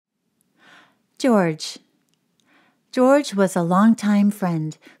George. George was a longtime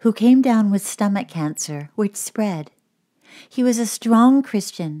friend who came down with stomach cancer, which spread. He was a strong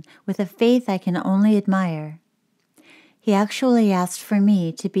Christian with a faith I can only admire. He actually asked for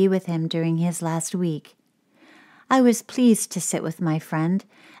me to be with him during his last week. I was pleased to sit with my friend,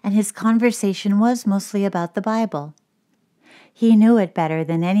 and his conversation was mostly about the Bible. He knew it better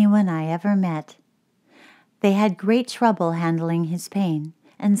than anyone I ever met. They had great trouble handling his pain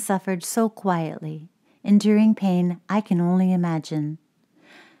and suffered so quietly, enduring pain I can only imagine.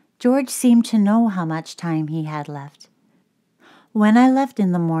 George seemed to know how much time he had left. When I left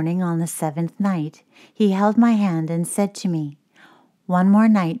in the morning on the 7th night, he held my hand and said to me, "One more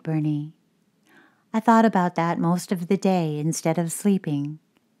night, Bernie." I thought about that most of the day instead of sleeping.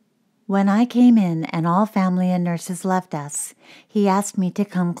 When I came in and all family and nurses left us, he asked me to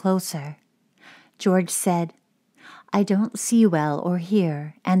come closer. George said, "I don't see well or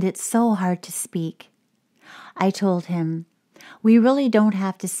hear, and it's so hard to speak." I told him, "We really don't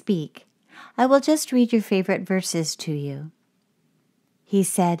have to speak. I will just read your favorite verses to you." He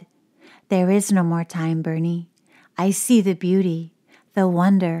said, "There is no more time, Bernie. I see the beauty, the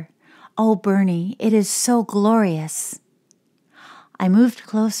wonder. Oh, Bernie, it is so glorious." I moved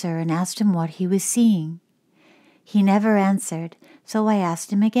closer and asked him what he was seeing. He never answered, so I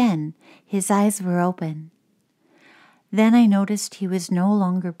asked him again. His eyes were open. Then I noticed he was no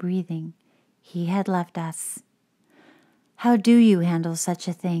longer breathing. He had left us. How do you handle such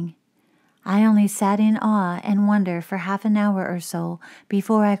a thing? I only sat in awe and wonder for half an hour or so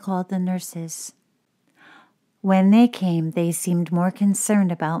before I called the nurses. When they came, they seemed more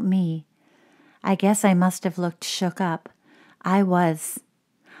concerned about me. I guess I must have looked shook up. I was.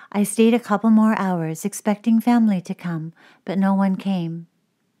 I stayed a couple more hours expecting family to come, but no one came.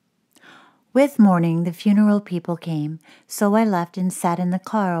 With morning, the funeral people came, so I left and sat in the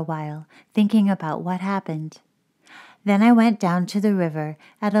car a while, thinking about what happened. Then I went down to the river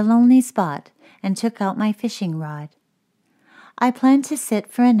at a lonely spot and took out my fishing rod. I planned to sit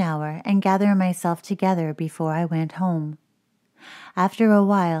for an hour and gather myself together before I went home. After a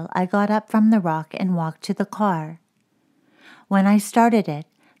while, I got up from the rock and walked to the car. When I started it,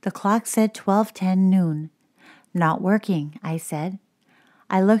 the clock said 12:10 noon. "Not working," I said.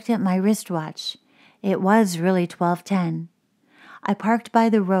 I looked at my wristwatch. It was really 12:10. I parked by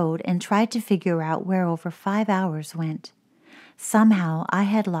the road and tried to figure out where over 5 hours went. Somehow I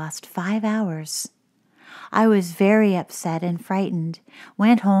had lost 5 hours. I was very upset and frightened,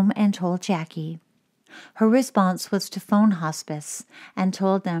 went home and told Jackie. Her response was to phone Hospice and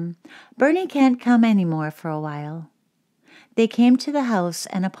told them, "Bernie can't come anymore for a while." They came to the house,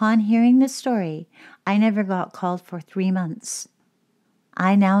 and upon hearing the story, I never got called for 3 months.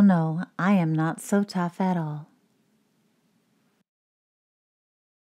 I now know I am not so tough at all.